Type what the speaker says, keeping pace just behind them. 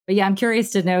But yeah, I'm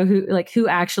curious to know who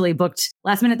actually booked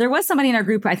last minute. There was somebody in our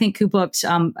group, I think, who booked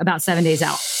about 7 days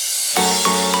out.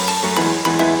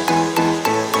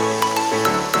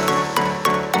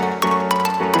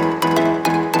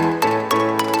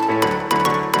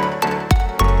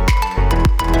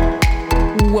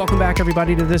 Welcome back,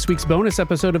 everybody, to this week's bonus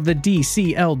episode of the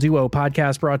DCL Duo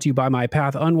podcast, brought to you by My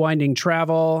Path Unwinding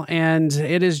Travel. And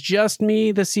it is just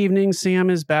me this evening. Sam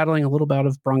is battling a little bout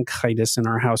of bronchitis in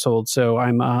our household, so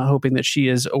I'm hoping that she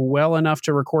is well enough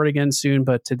to record again soon.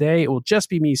 But today it will just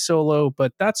be me solo,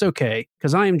 but that's okay,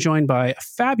 because I am joined by a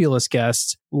fabulous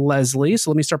guest, Leslie.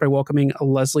 So let me start by welcoming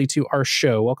Leslie to our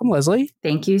show. Welcome, Leslie.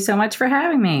 Thank you so much for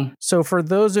having me. So for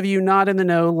those of you not in the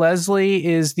know, Leslie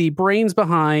is the brains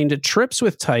behind Trips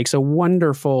with Tykes, a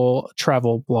wonderful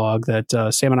travel blog that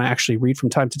Sam and I actually read from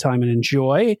time to time and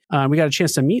enjoy. We got a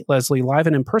chance to meet Leslie live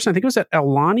and in person. I think it was at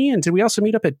Aulani. And did we also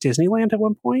meet up at Disneyland at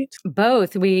one point?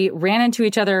 Both. We ran into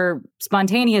each other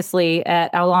spontaneously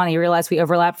at Aulani, realized we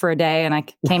overlapped for a day, and I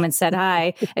came and said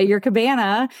hi at your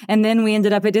cabana. And then we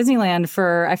ended up at Disneyland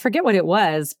for, I forget what it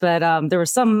was, but there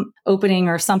was some opening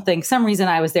or something, some reason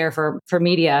I was there for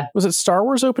media. Was it Star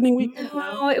Wars opening week?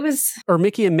 No, it was... Or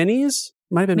Mickey and Minnie's?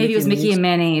 Might have been Maybe it was Mickey and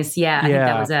Minnie's. Yeah, I think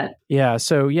that was it. Yeah.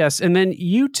 So yes. And then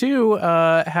you too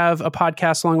have a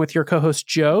podcast along with your co-host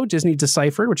Joe, Disney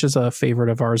Deciphered, which is a favorite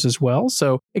of ours as well.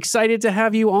 So excited to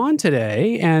have you on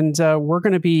today. And we're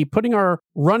going to be putting our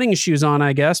running shoes on,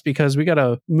 I guess, because we got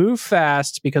to move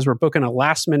fast because we're booking a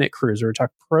last minute cruise. We're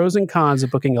talking pros and cons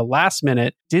of booking a last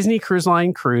minute Disney Cruise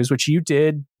Line cruise, which you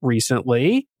did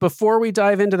recently. Before we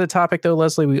dive into the topic, though,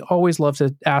 Leslie, we always love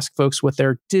to ask folks what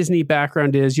their Disney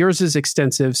background is. Yours is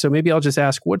extensive, so maybe I'll just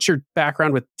ask, what's your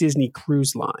background with Disney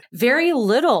Cruise Line? Very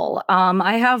little.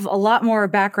 I have a lot more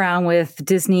background with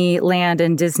Disneyland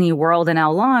and Disney World and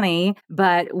Aulani,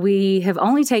 but we have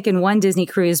only taken one Disney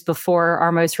cruise before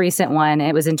our most recent one.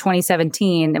 It was in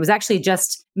 2017. It was actually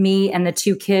just me and the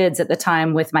two kids at the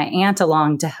time with my aunt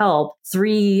along to help.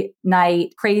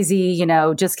 3-night crazy,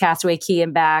 just Castaway Key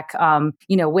and back,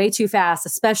 way too fast,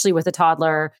 especially with a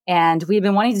toddler. And we've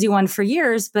been wanting to do one for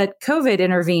years, but COVID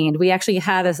intervened. We actually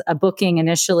had a booking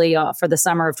initially for the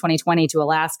summer of 2020 to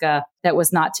Alaska that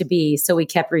was not to be. So we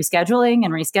kept rescheduling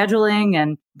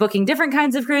and booking different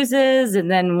kinds of cruises.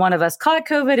 And then one of us caught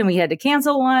COVID and we had to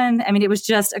cancel one. I mean, it was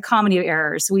just a comedy of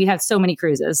errors. We have so many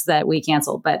cruises that we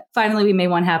canceled, but finally we made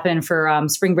one happen for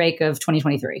spring break of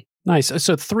 2023. Nice.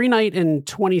 So 3-night in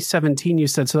 2017, you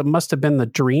said, so that must have been the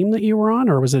Dream that you were on,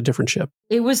 or was it a different ship?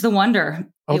 It was the Wonder.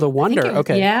 Oh, the Wonder.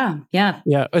 Okay. Yeah. Yeah.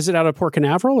 Is it out of Port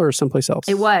Canaveral or someplace else?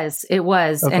 It was.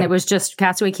 Okay. And it was just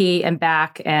Castaway Key and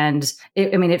back. And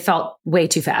it felt way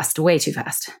too fast.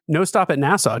 No stop at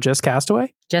Nassau, just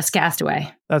Castaway? Just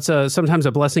Castaway. That's sometimes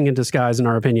a blessing in disguise in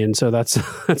our opinion. So that's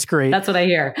great. That's what I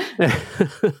hear.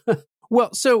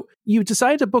 Well, so you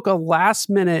decided to book a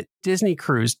last minute Disney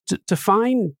cruise. To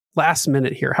find last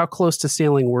minute here, how close to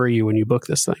sailing were you when you booked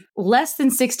this thing? Less than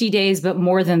 60 days, but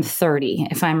more than 30,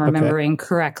 if I'm remembering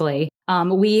correctly.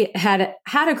 We had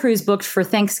a cruise booked for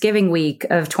Thanksgiving week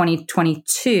of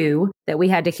 2022 that we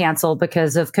had to cancel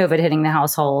because of COVID hitting the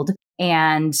household.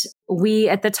 And we,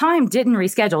 at the time, didn't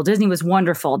reschedule. Disney was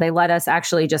wonderful. They let us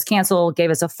actually just cancel, gave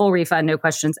us a full refund, no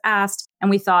questions asked. And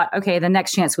we thought, okay, the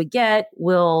next chance we get,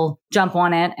 we'll jump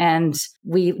on it. And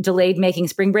we delayed making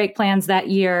spring break plans that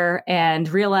year and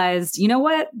realized, you know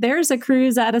what? There's a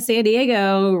cruise out of San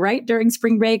Diego right during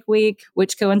spring break week,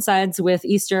 which coincides with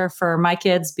Easter for my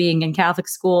kids being in Catholic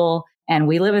school. And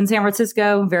we live in San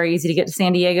Francisco, very easy to get to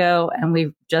San Diego. And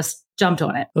we just jumped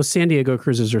on it. Those San Diego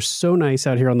cruises are so nice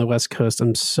out here on the West Coast.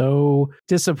 I'm so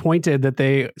disappointed that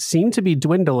they seem to be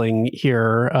dwindling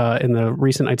here in the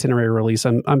recent itinerary release.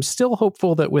 I'm still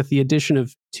hopeful that with the addition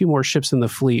of 2 more ships in the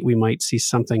fleet, we might see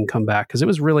something come back, because it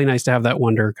was really nice to have that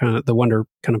Wonder kind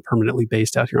of permanently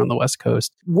based out here on the West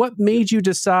Coast. What made you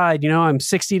decide, I'm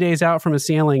 60 days out from a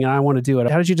sailing and I want to do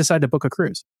it? How did you decide to book a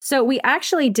cruise? So we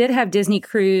actually did have Disney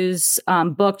Cruise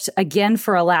booked again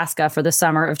for Alaska for the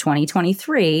summer of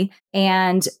 2023.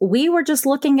 And we were just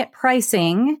looking at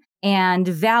pricing and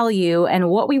value and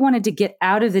what we wanted to get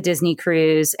out of the Disney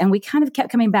cruise. And we kind of kept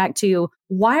coming back to,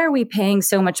 why are we paying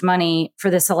so much money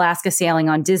for this Alaska sailing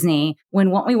on Disney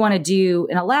when what we want to do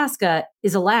in Alaska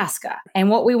is Alaska? And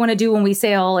what we want to do when we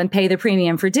sail and pay the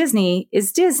premium for Disney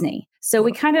is Disney. So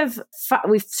we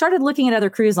we started looking at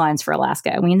other cruise lines for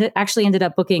Alaska. We actually ended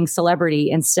up booking Celebrity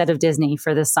instead of Disney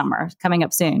for this summer, coming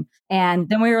up soon. And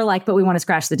then we were like, but we want to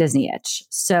scratch the Disney itch.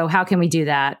 So how can we do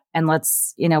that? And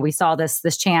let's, we saw this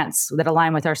chance that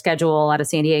aligned with our schedule out of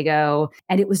San Diego.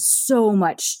 And it was so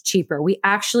much cheaper. We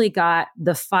actually got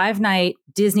the 5-night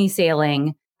Disney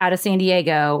sailing out of San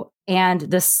Diego and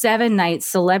the 7-night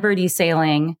celebrity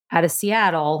sailing out of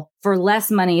Seattle for less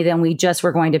money than we just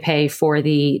were going to pay for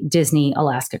the Disney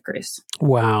Alaska cruise.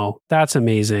 Wow, that's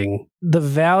amazing. The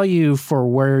value for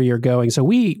where you're going. So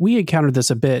we encountered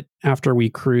this a bit after we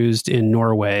cruised in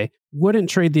Norway. Wouldn't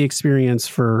trade the experience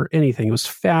for anything. It was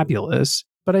fabulous.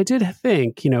 But I did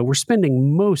think, we're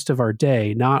spending most of our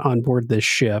day not on board this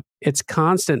ship. It's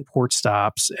constant port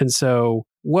stops. And so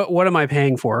what am I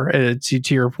paying for, to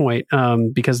your point?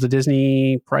 Because the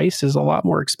Disney price is a lot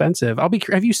more expensive.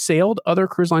 Have you sailed other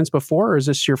cruise lines before, or is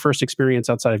this your first experience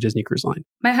outside of Disney Cruise Line?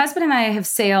 My husband and I have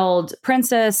sailed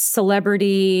Princess,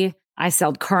 Celebrity. I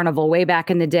sailed Carnival way back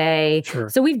in the day. Sure.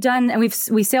 So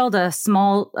we sailed a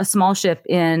small ship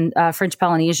in French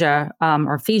Polynesia,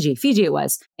 or Fiji it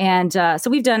was. And so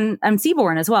we've done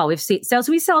Seabourn as well. We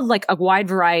sailed like a wide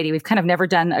variety. We've kind of never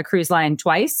done a cruise line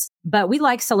twice, but we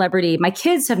like Celebrity. My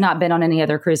kids have not been on any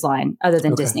other cruise line other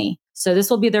than Disney. So this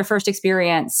will be their first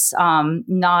experience,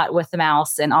 not with the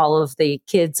mouse and all of the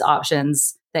kids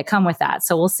options that come with that.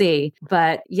 So we'll see.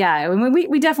 But yeah,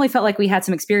 we definitely felt like we had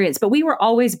some experience, but we were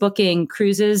always booking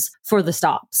cruises for the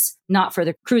stops, not for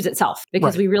the cruise itself,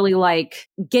 because we really like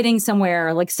getting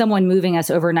somewhere, like someone moving us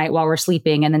overnight while we're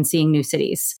sleeping and then seeing new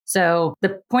cities. So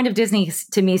the point of Disney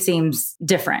to me seems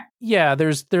different. Yeah,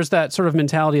 there's that sort of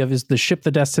mentality of, is the ship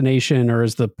the destination, or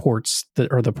is the ports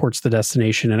the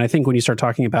destination? And I think when you start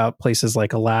talking about places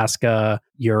like Alaska,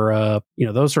 Europe,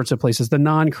 those sorts of places, the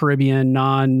non-Caribbean,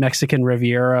 non-Mexican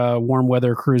Riviera warm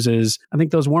weather cruises, I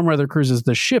think those warm weather cruises,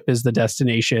 the ship is the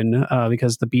destination,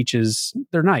 because the beaches,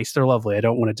 they're nice, they're lovely. I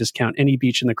don't want to discount any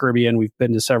beach in the Caribbean. We've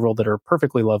been to several that are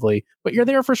perfectly lovely, but you're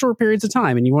there for short periods of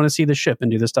time and you want to see the ship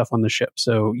and do the stuff on the ship.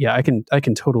 So yeah, I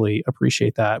can totally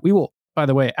appreciate that. We will, by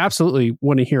the way, absolutely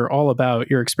want to hear all about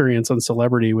your experience on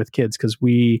Celebrity with kids, because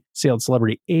we sailed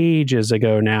Celebrity ages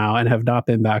ago now and have not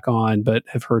been back on, but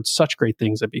have heard such great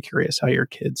things. I'd be curious how your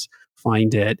kids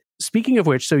find it. Speaking of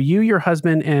which, so you, your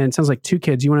husband, and sounds like 2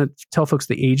 kids. You want to tell folks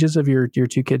the ages of your 2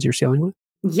 kids you're sailing with?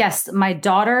 Yes, my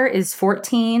daughter is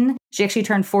 14. She actually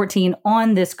turned 14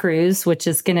 on this cruise, which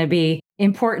is going to be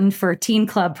important for teen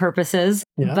club purposes.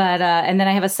 Yeah. But and then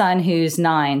I have a son who's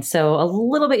 9, so a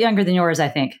little bit younger than yours, I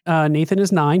think. Nathan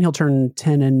is 9. He'll turn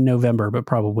 10 in November, but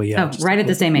probably right at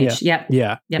the same age. Yeah.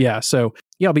 Yep. Yeah. So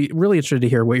I'll be really interested to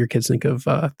hear what your kids think of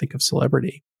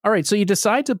Celebrity. All right, so you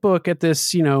decide to book at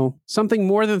this, something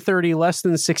more than 30, less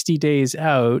than 60 days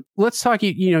out. Let's talk,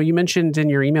 you mentioned in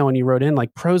your email when you wrote in,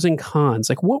 like, pros and cons.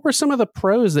 Like, what were some of the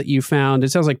pros that you found?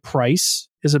 It sounds like price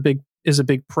is a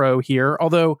big pro here,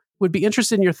 although would be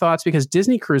interested in your thoughts, because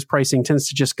Disney cruise pricing tends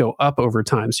to just go up over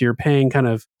time. So you're paying kind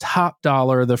of top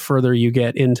dollar the further you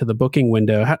get into the booking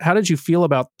window. How did you feel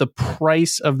about the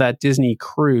price of that Disney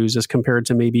cruise as compared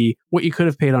to maybe what you could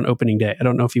have paid on opening day? I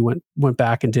don't know if you went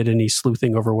back and did any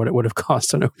sleuthing over what it would have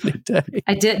cost on opening day.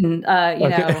 I didn't,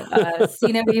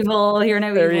 see no evil, hear no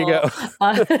evil. There you go.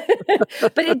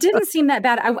 But it didn't seem that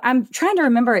bad. I'm trying to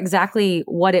remember exactly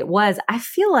what it was. I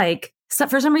feel like, so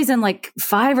for some reason, like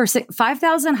 5,000,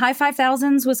 high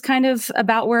 5,000s was kind of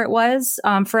about where it was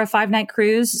for a 5-night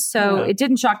cruise. So It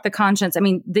didn't shock the conscience. I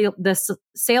mean, the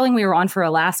sailing we were on for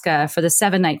Alaska for the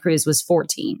 7-night cruise was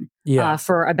 14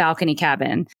 for a balcony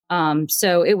cabin.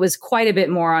 So it was quite a bit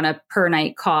more on a per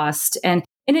night cost. And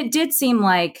it did seem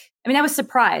like, I was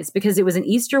surprised because it was an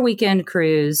Easter weekend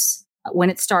cruise when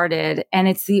it started. And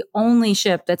it's the only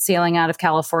ship that's sailing out of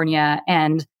California.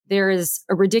 And there is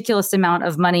a ridiculous amount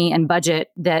of money and budget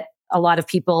that a lot of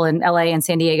people in LA and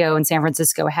San Diego and San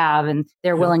Francisco have, and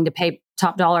they're willing to pay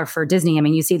top dollar for Disney.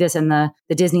 You see this in the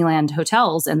Disneyland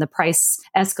hotels and the price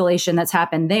escalation that's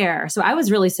happened there. So I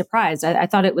was really surprised. I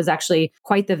thought it was actually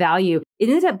quite the value. It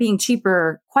ended up being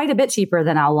quite a bit cheaper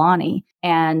than Aulani.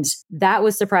 And that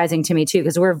was surprising to me too,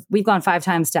 because we've gone 5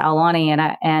 times to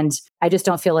Aulani, and I just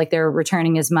don't feel like they're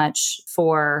returning as much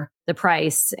for the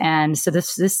price. And so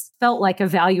this felt like a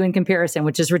value in comparison,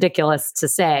 which is ridiculous to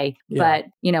say. Yeah.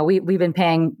 But, we've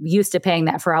been used to paying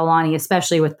that for Aulani,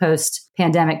 especially with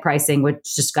post-pandemic pricing, which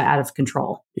just got out of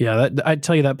control. Yeah, I'd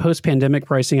tell you that post-pandemic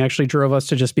pricing actually drove us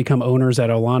to just become owners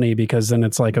at Aulani, because then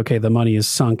it's like, okay, the money is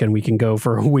sunk and we can go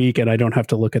for a week and I don't have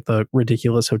to look at the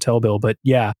ridiculous hotel bill. But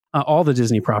yeah, all the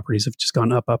Disney properties have just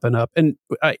gone up, up, and up. And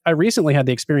I recently had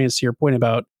the experience, to your point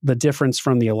about the difference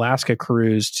from the Alaska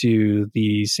cruise to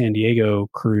the San Diego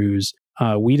cruise.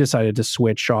 We decided to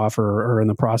switch off, or in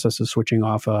the process of switching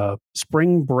off, a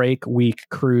spring break week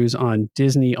cruise on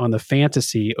Disney on the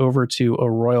Fantasy over to a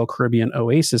Royal Caribbean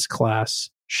Oasis class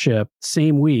ship.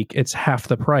 Same week, it's half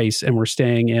the price, and we're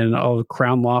staying in a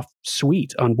Crown Loft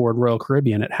suite on board Royal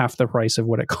Caribbean at half the price of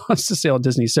what it costs to sail at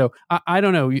Disney. So I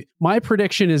don't know. My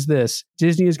prediction is this: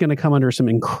 Disney is going to come under some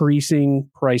increasing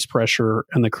price pressure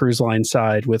on the cruise line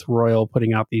side, with Royal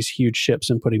putting out these huge ships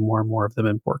and putting more and more of them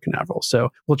in Port Canaveral. So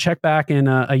we'll check back in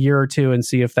a year or two and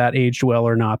see if that aged well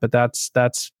or not. But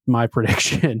that's my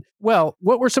prediction. Well,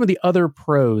 what were some of the other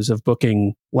pros of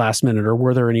booking last minute, or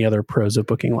were there any other pros of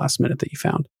booking last minute that you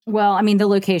found? Well, I mean, the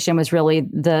location was really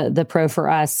the pro for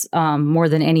us more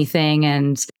than anything.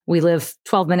 And we live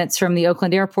 12 minutes from the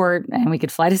Oakland airport, and we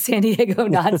could fly to San Diego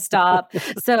nonstop.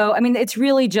 So, I mean, it's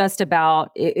really just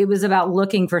about, it was about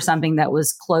looking for something that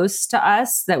was close to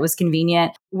us, that was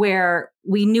convenient, where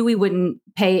we knew we wouldn't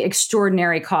pay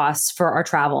extraordinary costs for our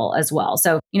travel as well.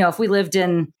 So, if we lived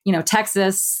in,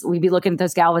 Texas, we'd be looking at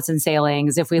those Galveston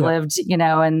sailings. If we lived,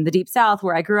 in the deep South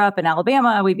where I grew up in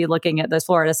Alabama, we'd be looking at those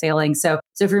Florida sailings. So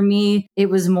for me, it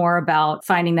was more about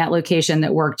finding that location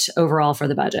that worked overall for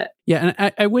the budget. Yeah.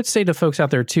 And I would say to folks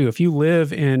out there too, if you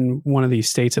live in one of these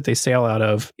states that they sail out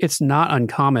of, it's not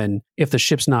uncommon, if the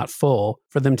ship's not full,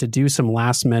 for them to do some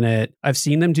last minute. I've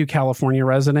seen them do California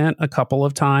resident a couple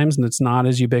of times, and it's not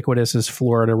as ubiquitous as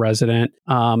Florida resident.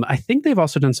 I think they've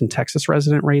also done some Texas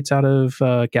resident rates out of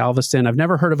Galveston. I've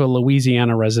never heard of a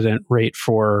Louisiana resident rate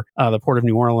for the Port of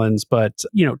New Orleans, but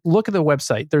look at the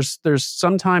website. There's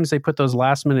sometimes they put those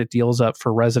last minute deals up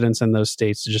for residents in those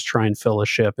states to just try and fill a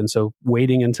ship. And so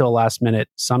waiting until last minute,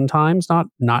 sometimes,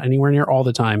 not anywhere near all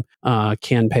the time,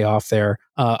 can pay off there.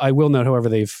 I will note, however,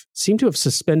 they've seemed to have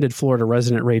suspended Florida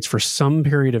resident rates for some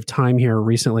period of time here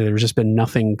recently. There's just been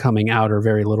nothing coming out, or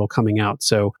very little coming out.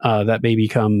 So that may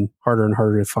become harder and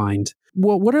harder to find.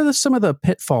 Well, what are some of the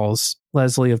pitfalls,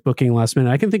 Leslie, of booking last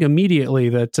minute? I can think immediately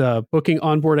that booking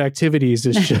onboard activities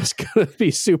is just going to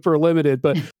be super limited.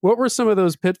 But what were some of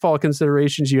those pitfall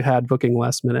considerations you had booking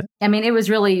last minute? I mean, it was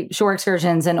really shore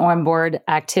excursions and onboard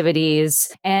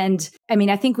activities. And I mean,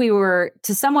 I think we were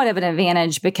to somewhat of an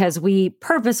advantage because we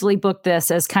purposely booked this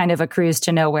as kind of a cruise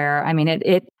to nowhere. I mean,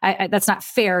 that's not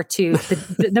fair to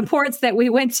the ports that we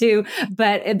went to,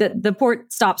 but the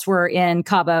port stops were in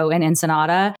Cabo and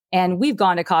Ensenada. And we've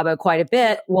gone to Cabo quite a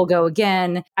bit. We'll go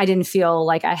again. I didn't feel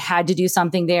like I had to do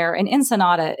something there. And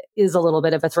Ensenada is a little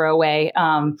bit of a throwaway,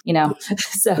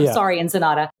 Sorry,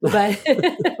 Ensenada. But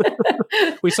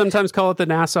we sometimes call it the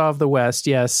Nassau of the West.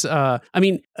 Yes.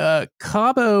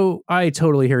 Cabo, I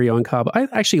totally hear you on Cabo. I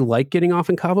actually like getting off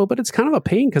in Cabo, but it's kind of a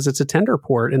pain because it's a tender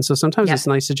port. And so sometimes it's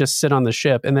nice to just sit on the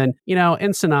ship. And then,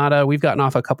 Ensenada, we've gotten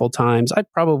off a couple times.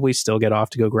 I'd probably still get off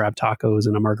to go grab tacos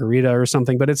and a margarita or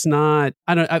something, but it's not,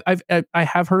 I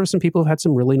have heard of some people who've had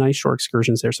some really nice shore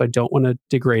excursions there, so I don't want to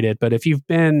degrade it. But if you've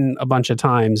been a bunch of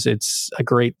times, it's a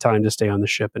great time to stay on the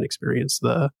ship and experience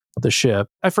the ship.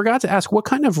 I forgot to ask, what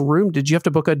kind of room did you have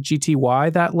to book a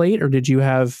GTY that late, or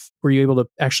were you able to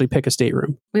actually pick a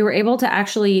stateroom? We were able to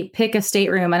actually pick a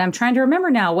stateroom, and I'm trying to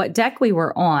remember now what deck we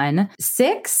were on.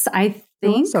 6, I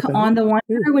think, on the one,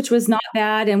 which was not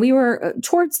bad. And we were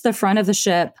towards the front of the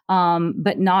ship,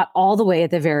 but not all the way at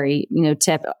the very,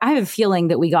 tip. I have a feeling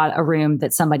that we got a room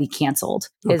that somebody canceled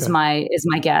is my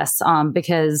guess.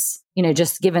 Because,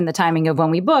 just given the timing of when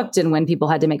we booked and when people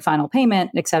had to make final payment,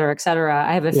 et cetera,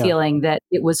 I have a feeling that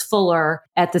it was fuller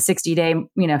at the 61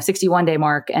 day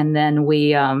mark. And then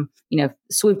we,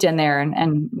 swooped in there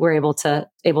and were able to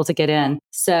get in.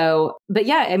 So, but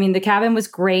yeah, I mean, the cabin was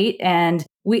great. And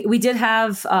we did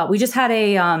have, we just had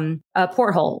a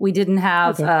porthole. We didn't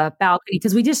have a balcony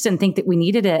because we just didn't think that we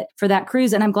needed it for that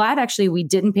cruise. And I'm glad actually we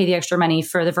didn't pay the extra money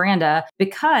for the veranda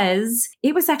because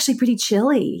it was actually pretty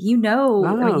chilly.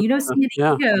 San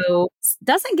Diego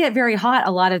doesn't get very hot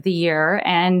a lot of the year,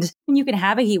 and you can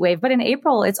have a heat wave, but in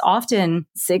April, it's often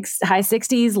high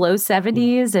 60s, low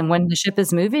 70s. And when the ship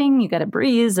is moving, you got a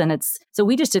breeze, and so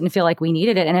we just didn't feel like we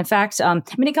needed it. And in fact,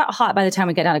 it got hot by the time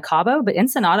we got down to Cabo, but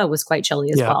Ensenada was quite chilly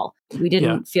as well. We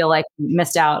didn't feel like we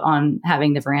missed out on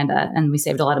having the veranda, and we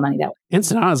saved a lot of money that way.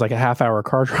 Ensenada is like a half-hour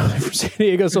car drive from San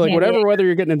Diego. So whatever weather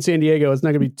you're getting in San Diego, it's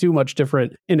not going to be too much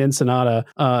different in Ensenada.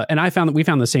 And we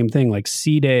found the same thing, like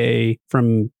sea day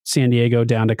from San Diego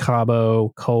down to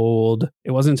Cabo, cold.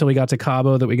 It wasn't until we got to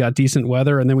Cabo that we got decent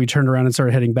weather. And then we turned around and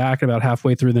started heading back. And about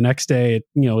halfway through the next day,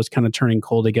 it was kind of turning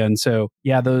cold again. So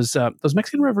yeah, those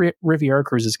Mexican Riviera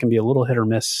cruises can be a little hit or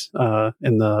miss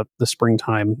in the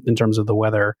springtime in terms of the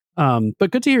weather.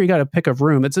 But good to hear you got a pick of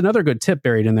room. It's another good tip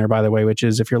buried in there, by the way, which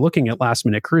is if you're looking at last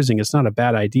minute cruising, it's not a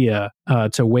bad idea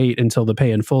to wait until the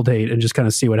pay in full date and just kind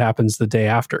of see what happens the day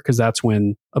after, because that's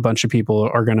when a bunch of people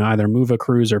are going to either move a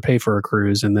cruise or pay for a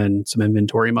cruise. and then some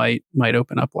inventory might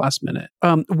open up last minute.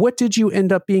 What did you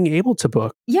end up being able to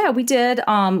book? Yeah, we did.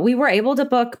 We were able to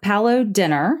book Palo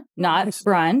dinner, not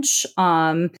brunch.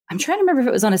 I'm trying to remember if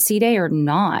it was on a sea day or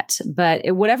not, but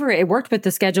it worked with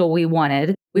the schedule we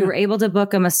wanted. We were able to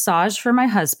book a massage for my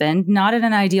husband, not at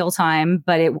an ideal time,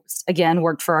 but it again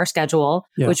worked for our schedule,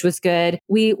 which was good.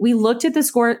 We looked at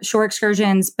the shore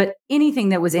excursions, but anything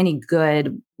that was any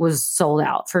good was sold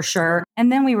out for sure.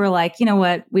 And then we were like, you know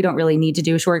what? We don't really need to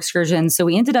do a shore excursion. So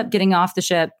we ended up getting off the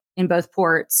ship in both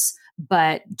ports,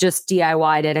 but just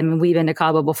DIY'd it. I mean, we've been to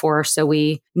Cabo before, so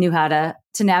we knew how to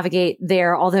navigate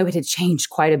there, although it had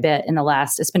changed quite a bit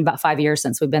it's been about 5 years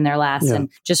since we've been there last and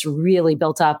just really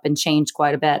built up and changed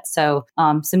quite a bit. So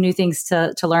some new things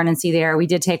to learn and see there. We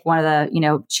did take one of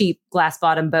the, cheap glass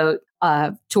bottom boat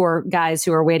tour guys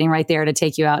who are waiting right there to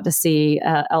take you out to see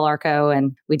El Arco.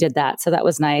 And we did that. So that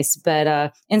was nice.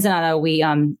 But Ensenada, we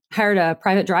hired a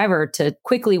private driver to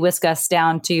quickly whisk us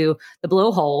down to the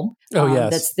blowhole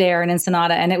that's there in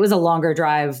Ensenada. And it was a longer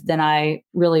drive than I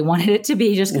really wanted it to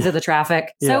be just because of the traffic.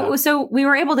 So we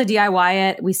were able to DIY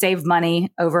it. We saved money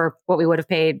over what we would have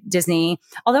paid Disney.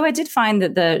 Although I did find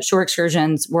that the shore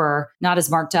excursions were not as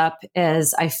marked up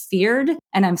as I feared.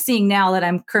 And I'm seeing now that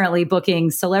I'm currently booking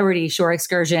celebrity shore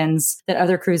excursions that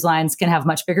other cruise lines can have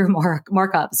much bigger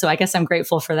markup. So I guess I'm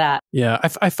grateful for that. Yeah.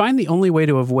 I find the only way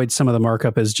to avoid some of the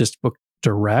markup is just book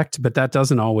direct, but that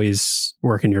doesn't always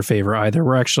work in your favor either.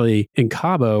 We're actually in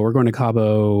Cabo. We're going to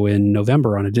Cabo in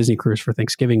November on a Disney cruise for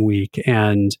Thanksgiving week.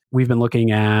 And we've been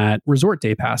looking at resort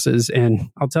day passes.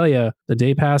 And I'll tell you, the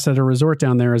day pass at a resort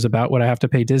down there is about what I have to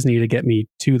pay Disney to get me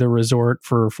to the resort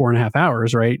for 4.5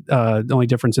 hours, right? The only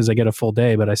difference is I get a full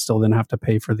day, but I still then have to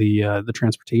pay for the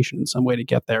transportation in some way to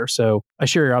get there. So I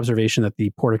share your observation that the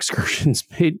port excursions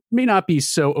may not be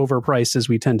so overpriced as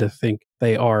we tend to think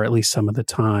they are, at least some of the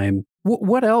time.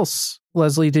 What else,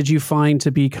 Leslie, did you find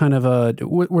to be kind of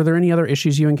were there any other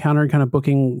issues you encountered kind of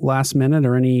booking last minute,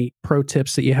 or any pro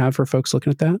tips that you have for folks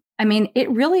looking at that? I mean, it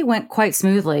really went quite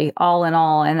smoothly all in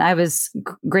all. And I was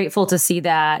grateful to see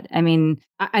that. I mean,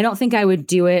 I don't think I would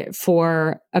do it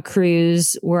for a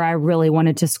cruise where I really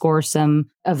wanted to score some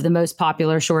of the most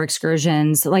popular shore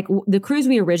excursions. Like the cruise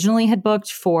we originally had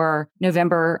booked for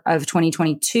November of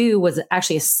 2022 was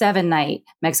actually a 7-night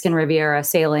Mexican Riviera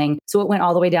sailing. So it went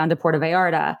all the way down to Puerto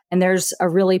Vallarta. And there's a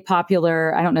really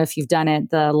popular, I don't know if you've done it,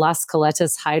 the Las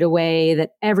Coletas Hideaway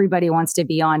that everybody wants to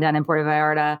be on down in Puerto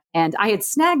Vallarta. And I had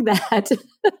snagged that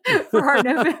for our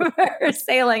November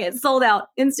sailing. It sold out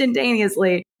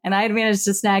instantaneously. And I had managed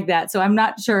to snag that. So I'm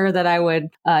not sure that I would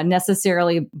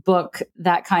necessarily book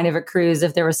that kind of a cruise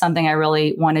if there was something I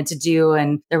really wanted to do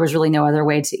and there was really no other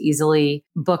way to easily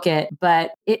book it.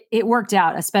 But it worked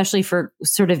out, especially for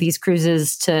sort of these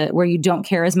cruises where you don't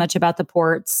care as much about the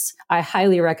ports. I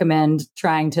highly recommend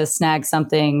trying to snag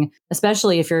something,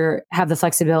 especially if you have the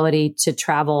flexibility to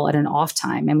travel at an off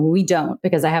time. I mean, we don't,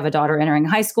 because I have a daughter entering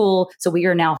high school. So we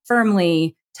are now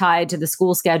firmly tied to the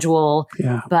school schedule.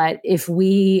 Yeah. But if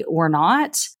we were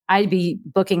not, I'd be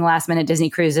booking last minute Disney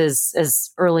cruises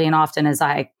as early and often as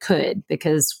I could,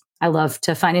 because I love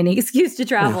to find any excuse to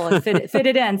travel and fit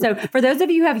it in. So for those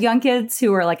of you who have young kids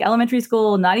who are like elementary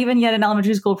school, not even yet in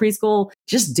elementary school, preschool,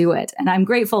 just do it. And I'm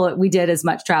grateful that we did as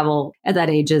much travel at that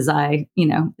age as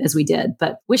as we did,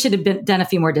 but we should have done a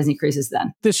few more Disney cruises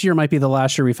then. This year might be the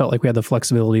last year we felt like we had the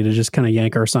flexibility to just kind of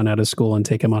yank our son out of school and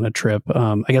take him on a trip.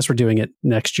 I guess we're doing it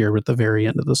next year with the very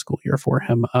end of the school year for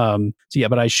him.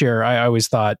 But I always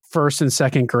thought first and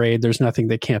second grade, there's nothing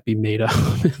that can't be made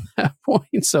of at that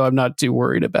point. So I'm not too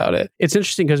worried about it. It's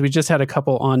interesting because we just had a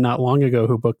couple on not long ago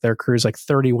who booked their cruise like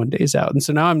 31 days out. And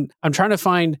so now I'm trying to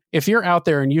find, if you're out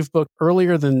there and you've booked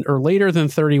later than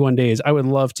 31 days, I would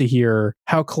love to hear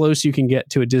how close you can get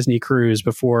to a Disney cruise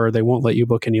before they won't let you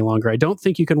book any longer. I don't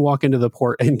think you can walk into the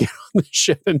port and get on the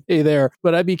ship and be there,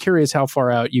 but I'd be curious how far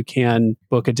out you can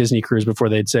book a Disney cruise before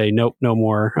they'd say, nope, no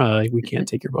more. We can't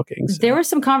take your bookings. There was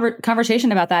some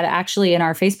conversation about that actually in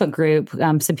our Facebook group.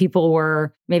 Some people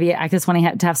were maybe I just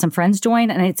want to have some friends join,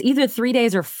 and it's either 3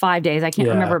 days or 5 days. I can't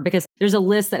remember because there's a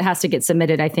list that has to get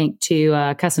submitted, I think,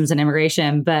 to Customs and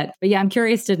Immigration. But yeah, I'm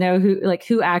curious to know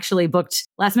who actually booked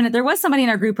last minute. There was somebody in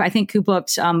our group, I think, who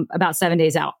booked about 7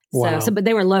 days out. Wow. So, but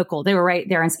they were local. They were right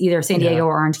there in either San Diego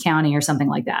or Orange County or something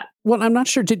like that. Well, I'm not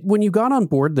sure. When you got on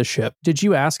board the ship, did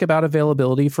you ask about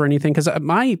availability for anything? Because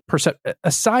my perception,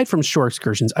 aside from shore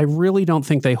excursions, I really don't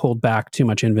think they hold back too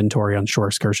much inventory on shore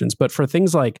excursions. But for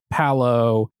things like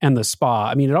Palo and the spa,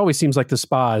 I mean, it always seems like the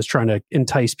spa is trying to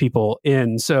entice people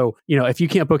in. So, if you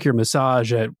can't book your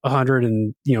massage at 100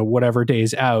 and, whatever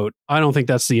days out, I don't think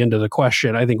that's the end of the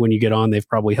question. I think when you get on, they've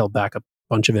probably held back a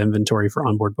bunch of inventory for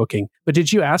onboard booking. But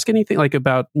did you ask anything like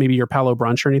about maybe your Palo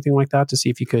brunch or anything like that to see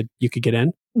if you could get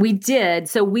in? We did.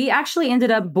 So we actually ended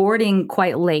up boarding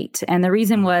quite late. And the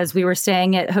reason was we were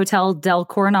staying at Hotel Del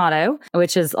Coronado,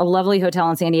 which is a lovely hotel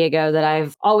in San Diego that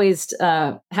I've always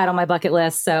had on my bucket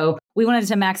list. So we wanted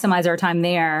to maximize our time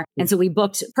there. And so we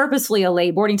booked purposefully a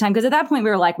late boarding time because at that point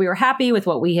we were happy with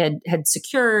what we had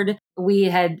secured.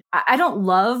 I don't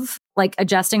love like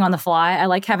adjusting on the fly. I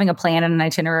like having a plan and an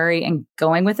itinerary and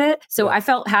going with it. So I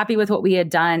felt happy with what we had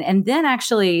done. And then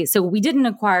actually, so we didn't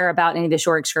inquire about any of the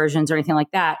shore excursions or anything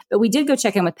like that, but we did go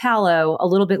check in with Palo a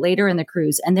little bit later in the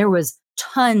cruise, and there was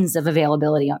tons of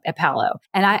availability at Palo.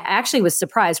 And I actually was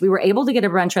surprised. We were able to get a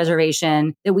brunch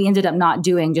reservation that we ended up not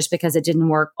doing just because it didn't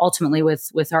work ultimately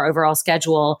with our overall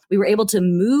schedule. We were able to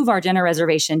move our dinner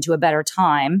reservation to a better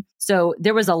time. So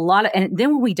there was a lot of, and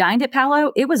then when we dined at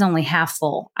Palo, it was only half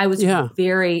full. I was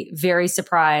very, very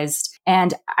surprised.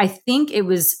 And I think it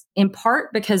was in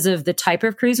part because of the type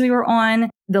of cruise we were on,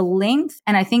 the length.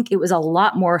 And I think it was a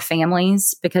lot more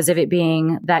families because of it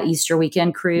being that Easter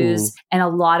weekend cruise and a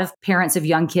lot of parents of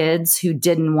young kids who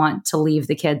didn't want to leave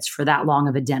the kids for that long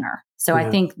of a dinner. So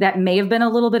I think that may have been a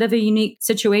little bit of a unique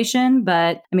situation,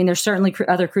 but I mean, there's certainly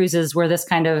other cruises where this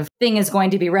kind of thing is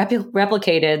going to be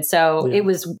replicated. So it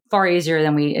was far easier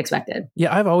than we expected.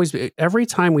 Yeah, every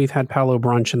time we've had Palo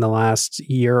brunch in the last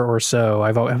year or so,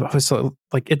 I've always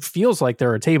like, it feels like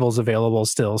there are tables available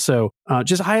still. So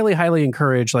just highly, highly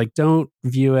encourage, like, don't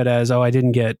view it as, oh, I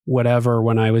didn't get whatever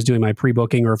when I was doing my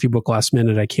pre-booking, or if you book last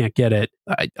minute, I can't get it.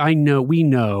 We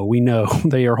know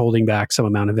they are holding back some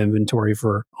amount of inventory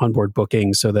for onboard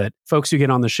booking so that folks who get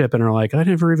on the ship and are like, I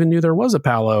never even knew there was a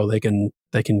Palo, they can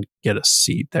get a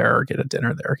seat there or get a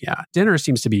dinner there. Yeah. Dinner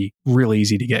seems to be really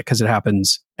easy to get because it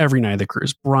happens every night of the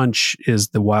cruise. Brunch is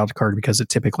the wild card because it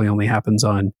typically only happens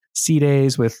on sea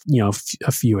days with,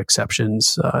 a few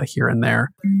exceptions here and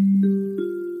there.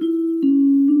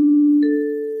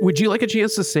 Would you like a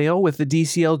chance to sail with the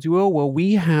DCL Duo? Well,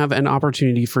 we have an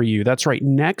opportunity for you. That's right.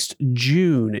 Next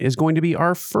June is going to be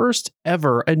our first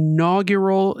ever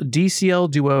inaugural DCL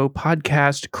Duo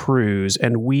podcast cruise,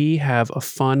 and we have a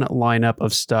fun lineup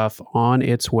of stuff on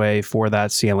its way for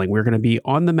that sailing. We're going to be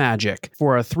on the Magic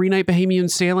for a 3-night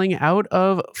Bahamian sailing out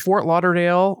of Fort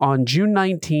Lauderdale on June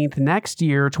 19th next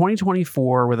year,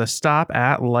 2024, with a stop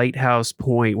at Lighthouse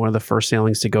Point, one of the first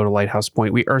sailings to go to Lighthouse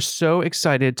Point. We are so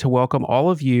excited to welcome all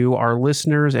of you, our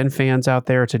listeners and fans out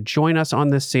there, to join us on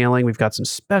this sailing. We've got some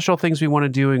special things we want to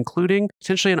do, including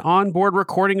potentially an onboard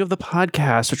recording of the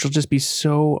podcast, which will just be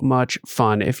so much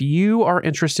fun. If you are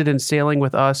interested in sailing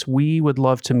with us, we would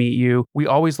love to meet you. We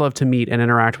always love to meet and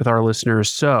interact with our listeners.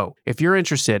 So if you're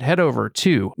interested, head over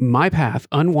to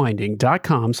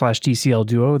mypathunwinding.com/DCL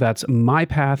Duo. That's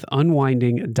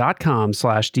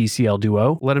mypathunwinding.com/DCL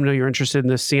Duo. Let them know you're interested in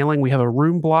this sailing. We have a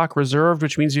room block reserved,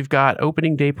 which means we've got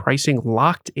opening day pricing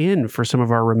locked in for some of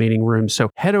our remaining rooms.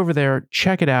 So head over there,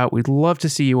 check it out. We'd love to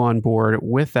see you on board.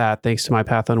 With that, thanks to My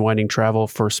Path Unwinding Travel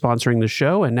for sponsoring the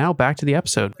show. And now back to the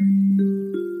episode.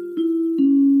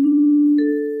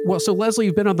 Well, so Leslie,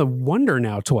 you've been on the Wonder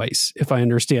now twice, if I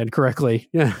understand correctly.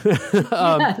 Yeah.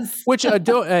 Yes. Which,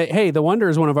 hey, the Wonder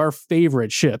is one of our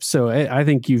favorite ships. So I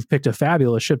think you've picked a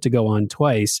fabulous ship to go on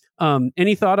twice.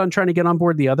 Any thought on trying to get on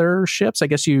board the other ships? I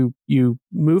guess you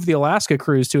moved the Alaska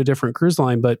cruise to a different cruise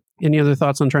line, but any other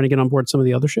thoughts on trying to get on board some of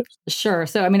the other ships? Sure.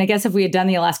 So, I mean, I guess if we had done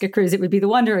the Alaska cruise, it would be the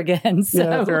Wonder again. So,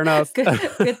 yeah, fair enough.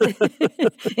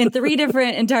 In 3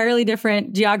 entirely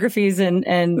different geographies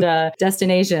and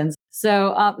destinations.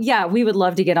 So, we would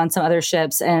love to get on some other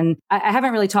ships. And I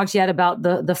haven't really talked yet about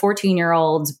the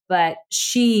 14-year-old, but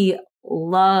she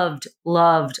loved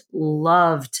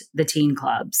the teen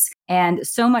clubs. And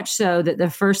so much so that the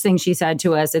first thing she said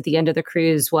to us at the end of the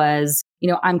cruise was,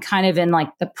 I'm kind of in like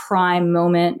the prime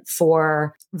moment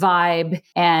for Vibe.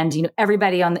 And,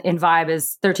 everybody in Vibe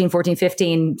is 13, 14,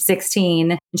 15,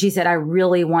 16. And she said, I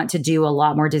really want to do a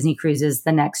lot more Disney cruises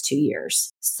the next 2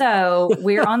 years. So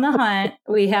we're on the hunt.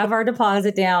 We have our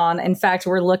deposit down. In fact,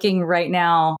 we're looking right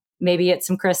now, maybe it's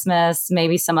some Christmas,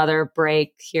 maybe some other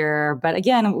break here. But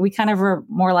again, we kind of are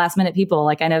more last minute people.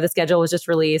 Like, I know the schedule was just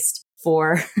released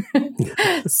for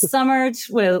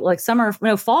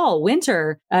fall,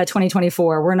 winter,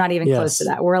 2024. We're not even close to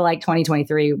that. We're like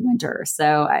 2023 winter.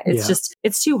 So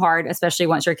it's too hard, especially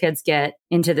once your kids get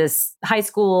into this high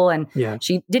school. And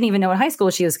she didn't even know what high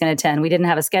school she was going to attend. We didn't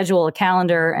have a schedule, a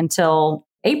calendar until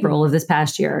April of this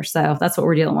past year. So that's what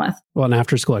we're dealing with. Well, and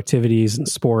after school activities and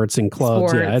sports and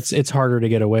clubs, yeah, it's harder to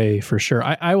get away for sure.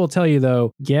 I will tell you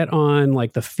though, get on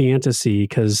like the fantasy,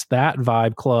 because that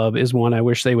vibe club is one I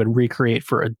wish they would recreate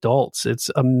for adults. It's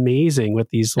amazing with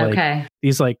these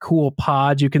like cool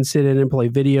pods you can sit in and play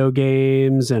video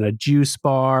games, and a juice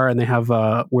bar, and they have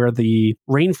where the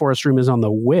rainforest room is on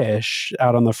the Wish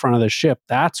out on the front of the ship.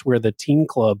 That's where the teen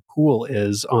club pool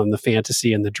is on the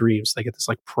fantasy and the dreams. They get this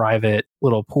like private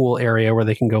little pool area where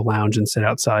they can go lounge and sit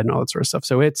outside and all that sort of stuff.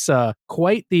 So it's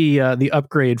quite the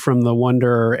upgrade from the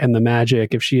Wonder and the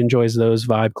Magic. If she enjoys those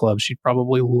vibe clubs, she'd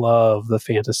probably love the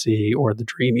fantasy or the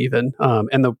dream even.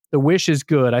 And the Wish is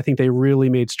good. I think they really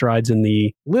made strides in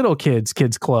the little kids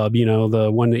club, the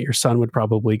one that your son would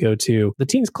probably go to. The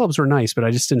teens clubs were nice, but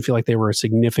I just didn't feel like they were a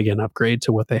significant upgrade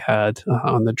to what they had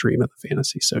on the dream and the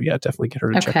fantasy. So yeah, definitely get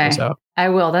her to check those out. I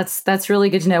will. That's really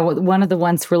good to know. One of the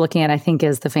ones we're looking at, I think,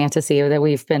 is the fantasy that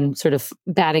we've been sort of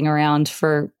batting around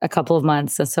for a couple of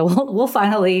months. So we'll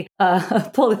finally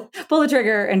pull the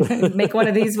trigger and make one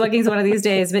of these bookings one of these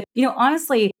days. But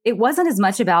honestly, it wasn't as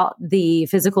much about the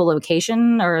physical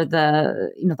location or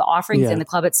the offerings in the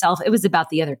club itself. It was about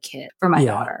the other kid for my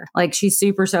daughter. Like, she's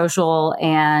super social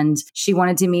and she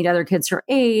wanted to meet other kids her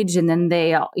age. And then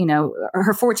they,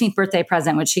 her 14th birthday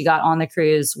present, which she got on the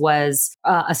cruise, was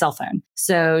a cell phone.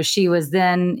 So she was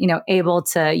then, able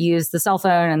to use the cell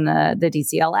phone and the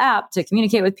DCL app to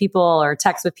communicate with people or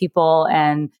text with people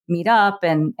and meet up.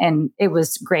 And it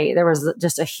was great. There was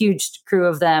just a huge crew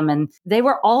of them, and they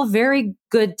were all very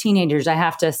good teenagers, I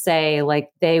have to say. Like,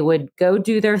 they would go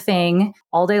do their thing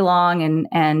all day long,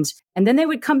 and then they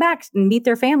would come back and meet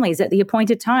their families at the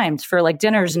appointed times for like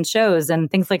dinners and shows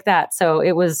and things like that. So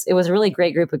it was a really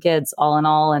great group of kids all in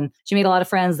all. And she made a lot of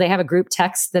friends. They have a group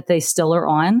text that they still are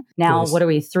on now. Nice. What are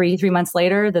we, three months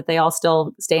later, that they all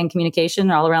still stay in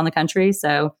communication all around the country.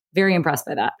 So very impressed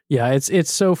by that. Yeah,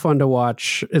 it's so fun to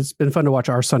watch. It's been fun to watch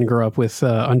our son grow up with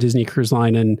on Disney Cruise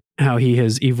Line, and how he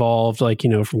has evolved, like,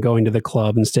 from going to the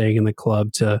club and staying in the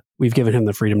club to, we've given him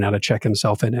the freedom now to check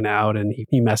himself in and out, and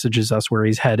he messages us where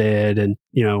he's headed, and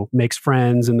makes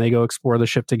friends, and they go explore the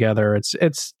ship together.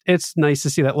 It's nice to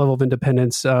see that level of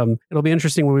independence. It'll be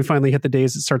interesting when we finally hit the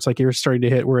days it starts, like you're starting to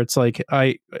hit, where it's like,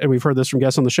 and we've heard this from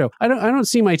guests on the show, I don't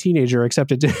see my teenager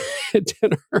except at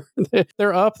dinner.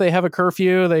 They're up, they have a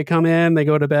curfew, they come in, they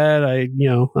go to bed.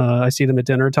 I see them at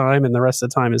dinner time, and the rest of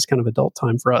the time is kind of adult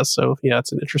time for us. So yeah,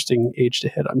 it's an interesting age to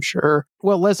hit, I'm sure.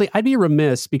 Well, Leslie, I'd be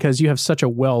remiss, because you have such a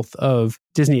wealth of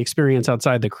Disney experience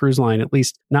outside the cruise line, at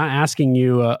least not asking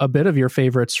you a bit of your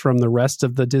favorites from the rest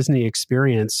of the Disney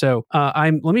experience. So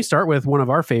let me start with one of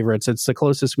our favorites. It's the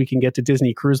closest we can get to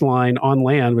Disney Cruise Line on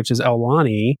land, which is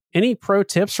Aulani. Any pro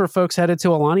tips for folks headed to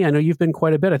Aulani? I know you've been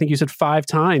quite a bit. I think you said 5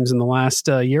 times in the last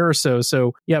year or so.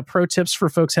 So yeah, pro tips for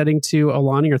folks heading to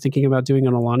Aulani or thinking about doing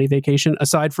an Aulani vacation,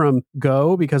 aside from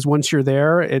go, because once you're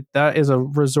there, that is a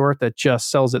resort that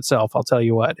just sells itself. I'll tell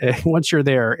you what, once you're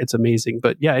there, it's amazing.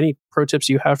 But yeah, any pro tips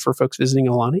you have for folks visiting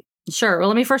Aulani? Sure. Well,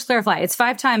 let me first clarify. It's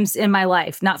 5 times in my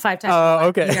life, not 5 times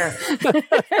okay. a year.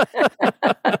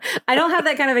 I don't have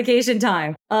that kind of vacation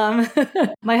time.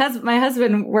 My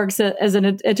husband works as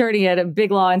an attorney at a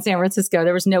big law in San Francisco.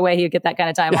 There was no way he would get that kind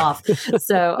of time off.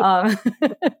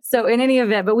 So in any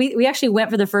event, but we actually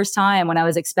went for the first time when I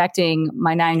was expecting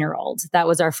my 9-year-old. That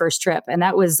was our first trip. And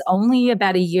that was only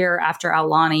about a year after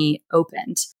Aulani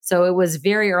opened. So it was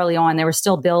very early on. They were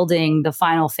still building the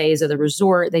final phase of the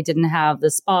resort. They didn't have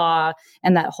the spa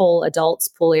and that whole adults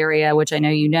pool area, which I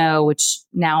know, which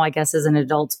now I guess is an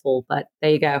adults pool, but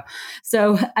there you go.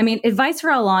 So, advice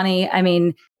for Aulani,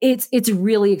 it's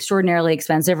really extraordinarily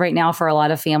expensive right now for a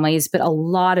lot of families, but a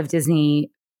lot of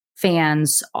Disney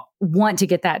fans want to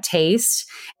get that taste.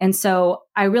 And so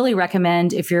I really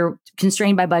recommend, if you're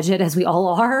constrained by budget, as we all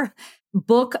are,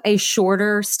 book a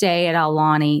shorter stay at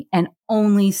Aulani and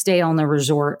only stay on the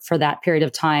resort for that period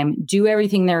of time. Do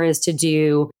everything there is to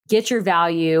do. Get your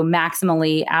value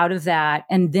maximally out of that,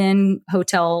 and then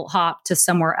hotel hop to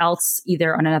somewhere else,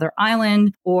 either on another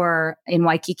island or in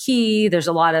Waikiki. There's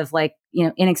a lot of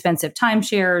inexpensive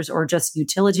timeshares or just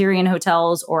utilitarian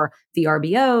hotels or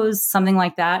VRBOs, something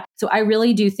like that. So I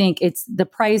really do think the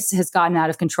price has gotten out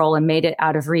of control and made it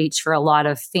out of reach for a lot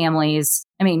of families.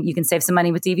 You can save some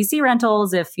money with DVC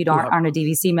rentals if you aren't a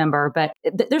DVC member, but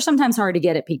they're sometimes hard to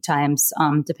get at peak times,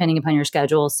 depending upon your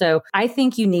schedule. So I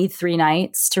think you need 3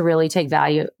 nights to really take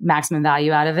maximum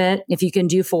value out of it. If you can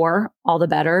do 4, all the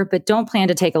better, but don't plan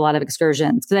to take a lot of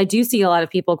excursions, because I do see a lot of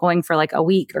people going for like a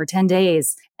week or 10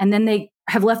 days, and then they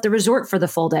have left the resort for the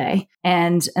full day.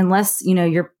 And unless,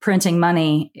 you're printing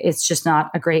money, it's just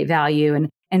not a great value.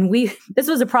 And this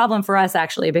was a problem for us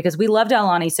actually, because we loved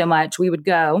Aulani so much. We would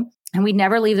go and we'd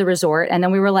never leave the resort. And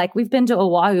then we were like, we've been to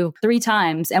Oahu 3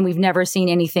 times and we've never seen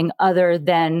anything other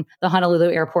than the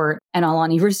Honolulu airport and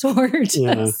Aulani Resort.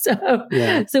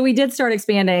 So we did start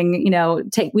expanding,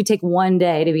 we take one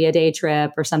day to be a day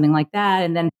trip or something like that.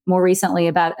 And then more recently,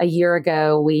 about a year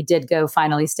ago, we did go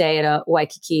finally stay at a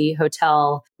Waikiki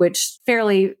hotel, which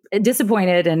fairly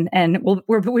disappointed. And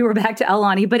we were back to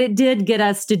Aulani, but it did get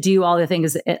us to do all the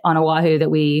things on Oahu that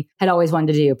we had always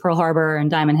wanted to do, Pearl Harbor and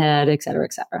Diamond Head, et cetera,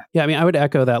 et cetera. Yeah, I mean, I would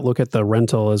echo that. Look at the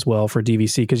rental as well for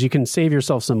DVC, because you can save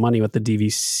yourself some money with the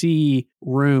DVC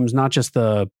rooms, not just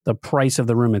the price of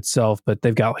the room itself, but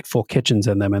they've got like full kitchens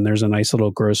in them. And there's a nice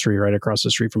little grocery right across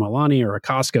the street from Aulani, or a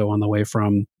Costco on the way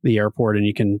from the airport. And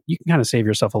you can kind of save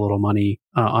yourself a little money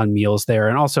on meals there.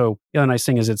 And also, the other nice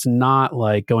thing is it's not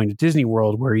like going to Disney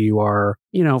World where you are,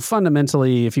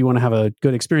 fundamentally, if you want to have a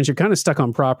good experience, you're kind of stuck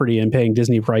on property and paying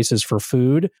Disney prices for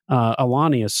food.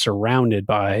 Aulani is surrounded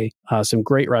by some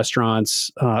great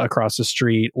restaurants across the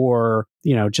street, or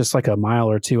just like a mile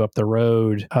or two up the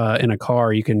road in a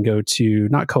car, you can go to,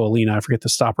 not Ko'olina, I forget the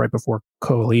stop right before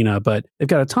Ko'olina, but they've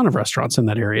got a ton of restaurants in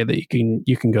that area that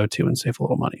you can go to and save a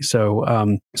little money. So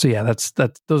yeah,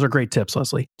 those are great tips,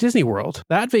 Leslie. Disney World,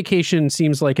 that vacation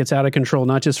seems like it's out of control,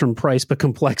 not just from price, but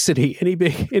complexity. Any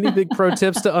big pro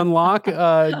tips to unlock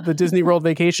the Disney World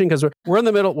vacation? Because we're in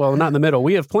the middle, well, not in the middle.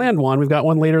 We have planned one. We've got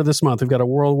one later this month. We've got a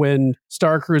Whirlwind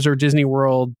Star Cruiser Disney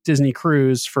World Disney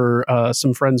cruise for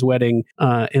some friend's wedding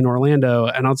in Orlando.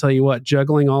 And I'll tell you what,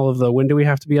 juggling all of when do we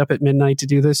have to be up at midnight to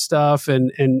do this stuff,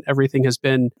 and everything has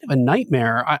been a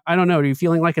nightmare. I don't know. Are you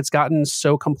feeling like it's gotten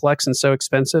so complex and so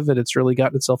expensive that it's really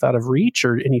gotten itself out of reach,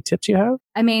 or any tips you have?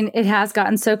 I mean, it has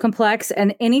gotten so complex,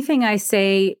 and anything I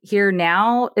say here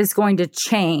now is going to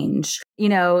change,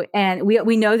 and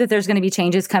we know that there's going to be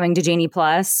changes coming to Genie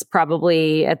Plus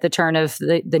probably at the turn of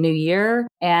the new year.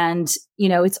 And,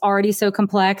 it's already so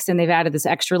complex, and they've added this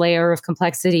extra layer of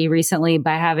complexity recently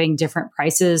by having different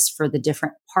prices for the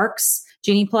different parks.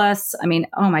 Genie Plus, I mean,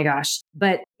 oh my gosh,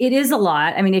 but it is a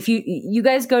lot. I mean, if you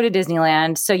guys go to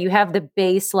Disneyland, so you have the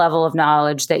base level of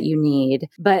knowledge that you need.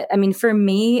 But I mean, for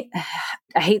me,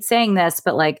 I hate saying this,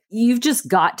 but like, you've just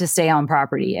got to stay on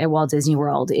property at Walt Disney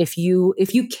World. If you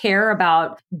care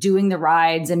about doing the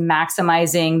rides and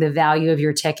maximizing the value of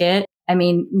your ticket, I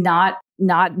mean, not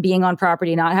being on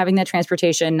property, not having that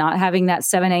transportation, not having that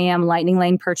 7 a.m. Lightning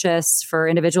Lane purchase for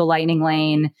individual Lightning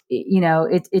Lane,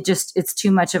 it's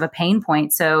too much of a pain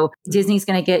point. So Disney's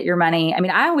going to get your money. I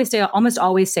mean, I almost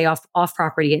always stay off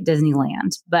property at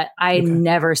Disneyland, but I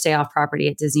never stay off property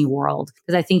at Disney World,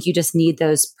 because I think you just need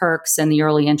those perks and the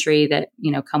early entry that,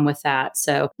 come with that.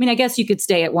 So, I mean, I guess you could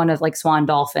stay at one of like Swan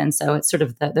Dolphin. So it's sort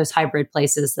of those hybrid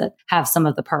places that have some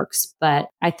of the perks, but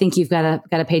I think you've got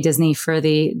to pay Disney for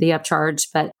the upcharge.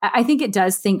 But I think it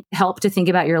does help to think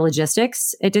about your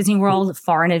logistics at Disney World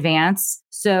far in advance.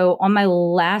 So on my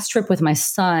last trip with my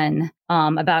son,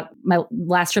 about my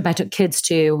last trip I took kids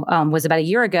to was about a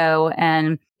year ago,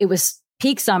 and it was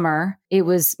peak summer. It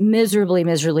was miserably,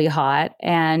 miserably hot.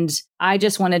 And I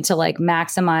just wanted to like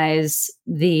maximize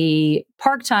the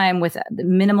park time with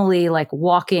minimally like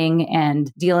walking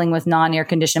and dealing with non-air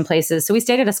conditioned places. So we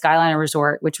stayed at a Skyliner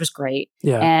resort, which was great.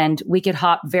 Yeah. And we could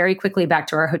hop very quickly back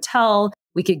to our hotel.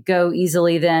 We could go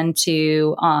easily then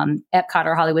to Epcot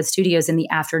or Hollywood Studios in the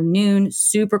afternoon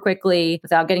super quickly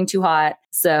without getting too hot.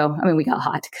 So, I mean, we got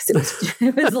hot because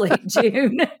it was late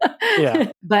June.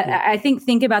 But I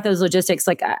think about those logistics.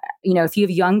 Like, if you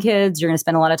have young kids, you're going to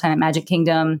spend a lot of time at Magic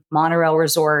Kingdom, Monorail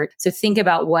Resort. So think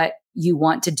about what you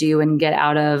want to do and get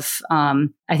out of.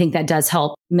 I think that does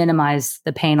help minimize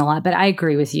the pain a lot. But I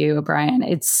agree with you, Brian.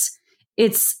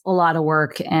 It's a lot of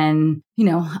work, and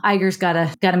Iger's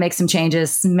gotta make some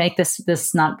changes, make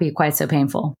this not be quite so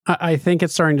painful. I think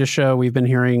it's starting to show. We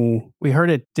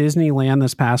heard at Disneyland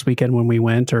this past weekend when we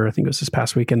went, or I think it was this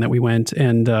past weekend that we went,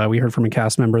 and we heard from a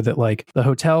cast member that like the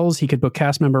hotels, he could book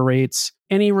cast member rates,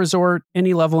 any resort,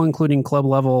 any level, including club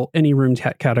level, any room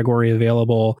category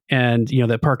available. And,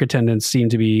 that park attendants seem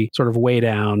to be sort of way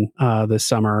down this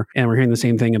summer. And we're hearing the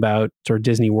same thing about sort of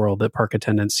Disney World, that park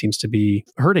attendance seems to be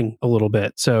hurting a little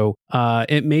bit. So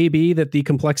it may be that the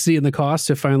complexity and the costs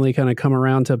have finally kind of come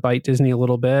around to bite Disney a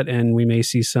little bit. And we may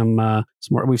see some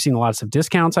more, we've seen lots of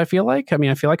discounts, I feel like.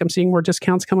 I feel like I'm seeing more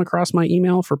discounts come across my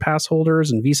email for pass holders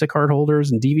and Visa card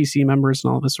holders and DVC members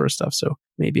and all this sort of stuff. So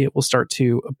maybe it will start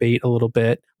to abate a little bit.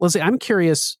 Leslie, I'm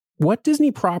curious, What Disney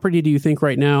property do you think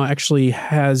right now actually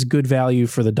has good value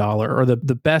for the dollar, or the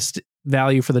best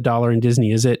value for the dollar in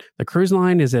Disney? Is it the cruise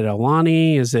line? Is it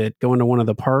Aulani? Is it going to one of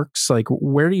the parks? Like,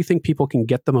 where do you think people can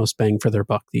get the most bang for their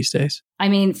buck these days? I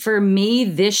mean, for me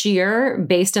this year,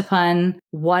 based upon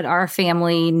what our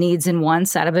family needs and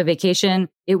wants out of a vacation,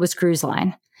 it was cruise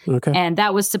line. Okay. And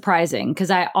that was surprising because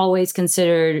I always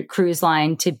considered cruise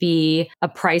line to be a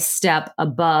price step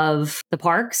above the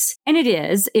parks. And it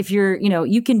is. If you're,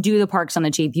 you can do the parks on the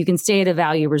cheap. You can stay at a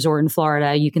value resort in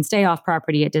Florida. You can stay off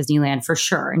property at Disneyland for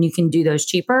sure. And you can do those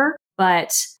cheaper.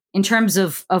 But in terms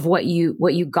of what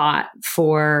you got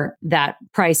for that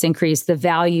price increase, the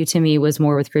value to me was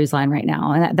more with cruise line right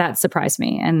now. And that surprised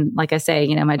me. And like I say,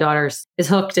 my daughter is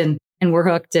hooked and we're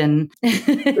hooked. And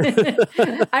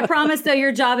I promise, though,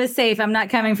 your job is safe. I'm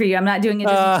not coming for you. I'm not doing a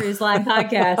Disney Cruise Line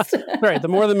podcast. Right. The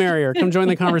more, the merrier. Come join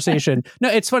the conversation. No,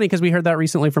 it's funny because we heard that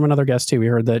recently from another guest too. We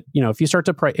heard that, if you start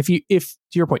to price, if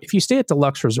to your point, if you stay at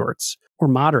deluxe resorts or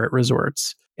moderate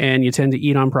resorts and you tend to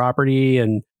eat on property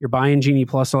and you're buying Genie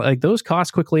Plus, like those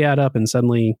costs quickly add up and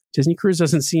suddenly Disney Cruise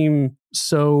doesn't seem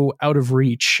so out of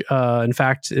reach. In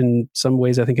fact, in some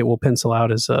ways, I think it will pencil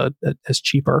out as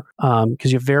cheaper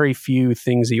because you have very few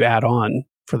things that you add on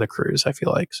for the cruise, I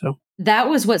feel like. So that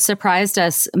was what surprised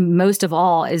us most of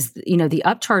all is, the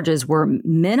upcharges were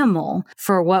minimal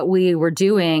for what we were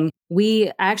doing.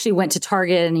 We actually went to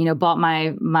Target and, bought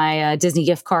my Disney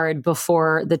gift card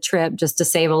before the trip just to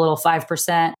save a little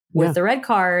 5% with the red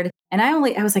card. And I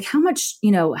was like, how much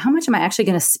am I actually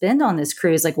going to spend on this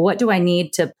cruise? Like, what do I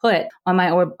need to put on my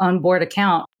onboard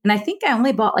account? And I think I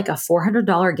only bought like a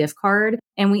 $400 gift card.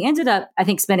 And we ended up, I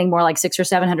think, spending more like $600 or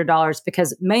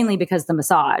 $700 mainly because the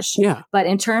massage. Yeah. But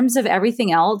in terms of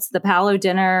everything else, the Palo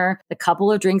dinner, the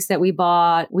couple of drinks that we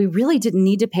bought, we really didn't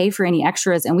need to pay for any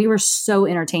extras. And we were so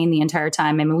entertained the entire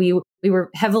time. I mean, we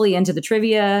were heavily into the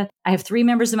trivia. I have 3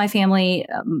 members of my family,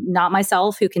 not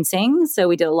myself, who can sing. So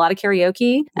we did a lot of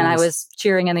karaoke and I was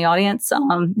cheering in the audience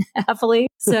heavily.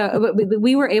 So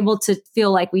we were able to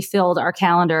feel like we filled our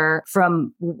calendar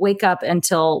from wake up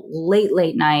until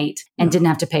late night and didn't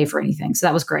have to pay for anything. So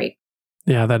that was great.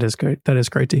 Yeah, that is great. That is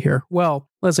great to hear. Well,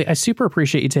 Leslie, I super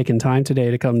appreciate you taking time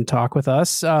today to come talk with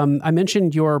us. I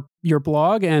mentioned your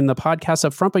blog and the podcast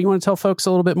up front, but you want to tell folks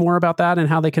a little bit more about that and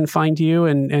how they can find you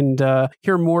and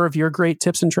hear more of your great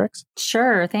tips and tricks?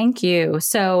 Sure. Thank you.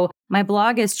 So my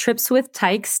blog is Trips with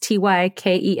Tykes,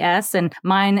 Tykes, and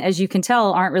mine, as you can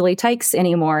tell, aren't really Tykes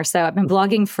anymore. So I've been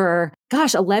blogging for,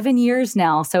 11 years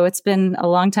now. So it's been a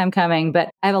long time coming, but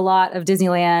I have a lot of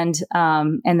Disneyland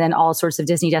and then all sorts of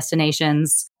Disney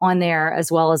destinations on there, as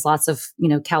well as lots of,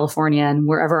 California and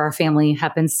wherever our family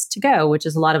happens to go, which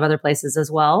is a lot of other places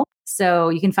as well. So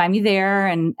you can find me there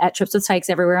and at Trips with Tykes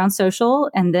everywhere on social.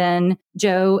 And then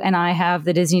Joe and I have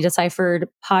the Disney Deciphered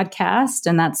podcast,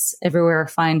 and that's everywhere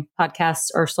fine podcasts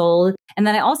are sold. And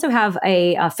then I also have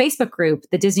a Facebook group,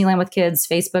 the Disneyland with Kids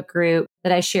Facebook group,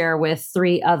 that I share with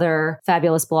 3 other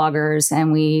fabulous bloggers.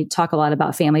 And we talk a lot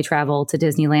about family travel to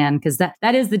Disneyland because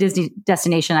that is the Disney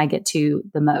destination I get to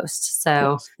the most.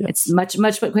 So it's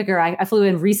much quicker. I flew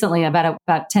in recently about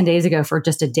 10 days ago for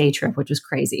just a day trip, which was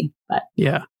crazy. But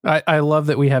yeah, I love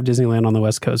that we have Disneyland on the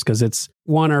West Coast because it's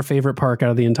our favorite park out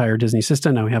of the entire Disney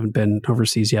system. Now we haven't been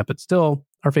overseas yet, but still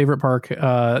our favorite park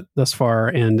thus far.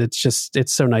 And it's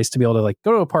so nice to be able to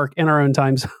go to a park in our own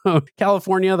time zone.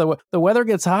 California, the weather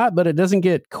gets hot, but it doesn't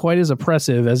get quite as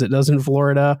oppressive as it does in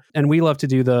Florida. And we love to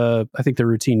do the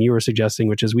routine you were suggesting,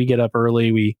 which is we get up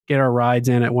early, we get our rides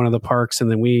in at one of the parks,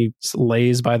 and then we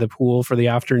laze by the pool for the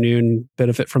afternoon,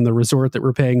 benefit from the resort that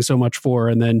we're paying so much for,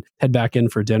 and then head back in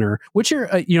for dinner. What's your,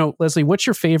 Leslie, what's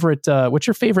your favorite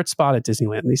spot at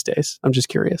Disneyland these days? I'm just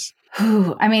curious.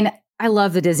 I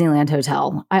love the Disneyland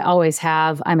Hotel. I always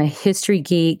have. I'm a history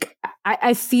geek.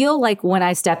 I feel like when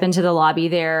I step into the lobby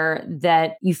there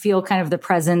that you feel kind of the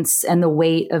presence and the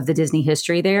weight of the Disney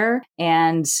history there.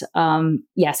 And so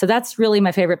that's really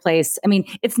my favorite place.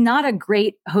 It's not a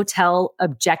great hotel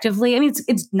objectively.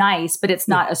 It's nice, but it's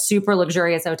not a super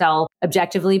luxurious hotel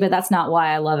objectively, but that's not why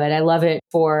I love it. I love it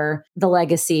for the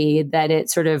legacy that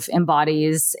it sort of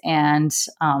embodies. And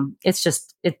it's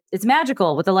just, it's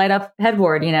magical with the light up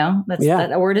headboard,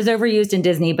 that word is overused in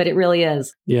Disney, but it really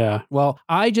is. Yeah. Well,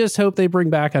 I just hope they bring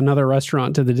back another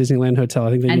restaurant to the Disneyland Hotel. I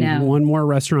think they need one more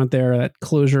restaurant there. That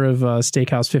closure of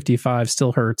Steakhouse 55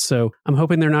 still hurts. So I'm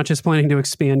hoping they're not just planning to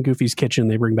expand Goofy's Kitchen.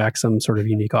 They bring back some sort of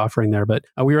unique offering there. But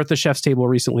we were at the chef's table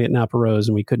recently at Napa Rose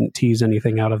and we couldn't tease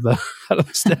anything out of the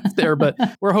staff there. But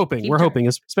we're hoping,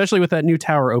 especially with that new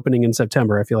tower opening in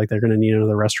September. I feel like they're going to need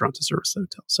another restaurant to service the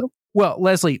hotel. So, well,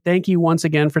 Leslie, thank you once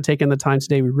again for taking the time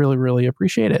today. We really, really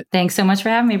appreciate it. Thanks so much for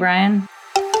having me, Brian.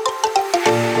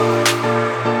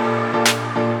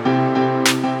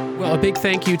 A big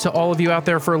thank you to all of you out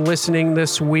there for listening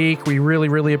this week. We really,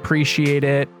 really appreciate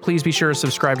it. Please be sure to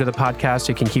subscribe to the podcast so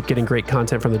you can keep getting great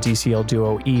content from the DCL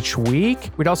Duo each week.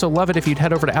 We'd also love it if you'd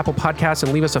head over to Apple Podcasts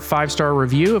and leave us a 5-star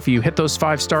review. If you hit those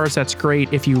 5 stars, that's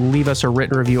great. If you leave us a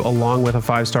written review along with a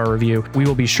 5-star review, we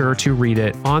will be sure to read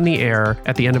it on the air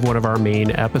at the end of one of our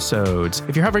main episodes.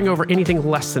 If you're hovering over anything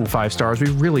less than 5 stars, we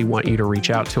really want you to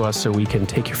reach out to us so we can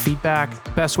take your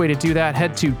feedback. Best way to do that,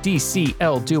 head to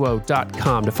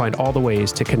dclduo.com to find all the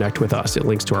ways to connect with us. It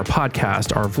links to our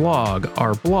podcast, our vlog,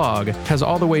 our blog, has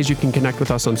all the ways you can connect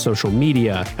with us on social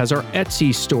media, has our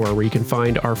Etsy store where you can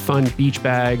find our fun beach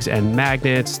bags and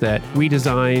magnets that we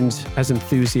designed as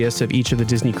enthusiasts of each of the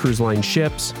Disney Cruise Line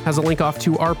ships, has a link off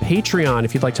to our Patreon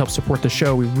if you'd like to help support the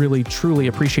show. We really, truly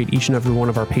appreciate each and every one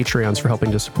of our Patreons for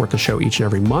helping to support the show each and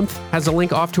every month, has a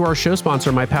link off to our show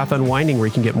sponsor, My Path Unwinding, where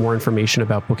you can get more information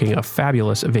about booking a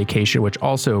fabulous vacation, which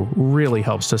also really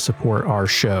helps to support our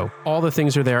show. All the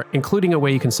things are there, including a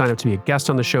way you can sign up to be a guest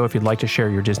on the show if you'd like to share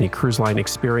your Disney Cruise Line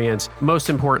experience. Most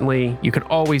importantly, you can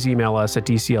always email us at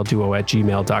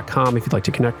dclduo@gmail.com if you'd like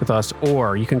to connect with us,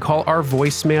 or you can call our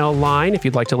voicemail line if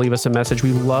you'd like to leave us a message.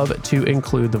 We love to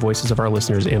include the voices of our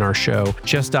listeners in our show.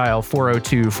 Just dial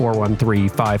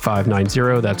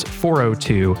 402-413-5590. That's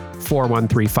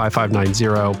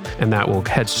 402-413-5590, and that will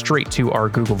head straight to our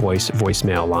Google Voice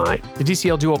voicemail line. The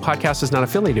DCL Duo podcast is not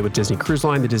affiliated with Disney Cruise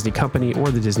Line, the Disney Company,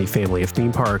 or the Disney family of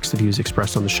theme parks. The views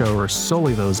expressed on the show are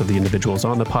solely those of the individuals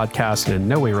on the podcast and in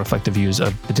no way reflect the views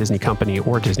of the Disney Company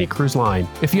or Disney Cruise Line.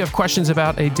 If you have questions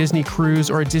about a Disney cruise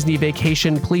or a Disney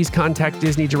vacation, please contact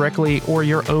Disney directly or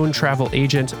your own travel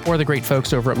agent or the great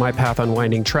folks over at My Path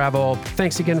Unwinding Travel.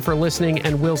 Thanks again for listening,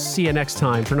 and we'll see you next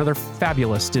time for another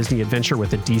fabulous Disney adventure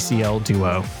with the DCL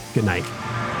Duo. Good night.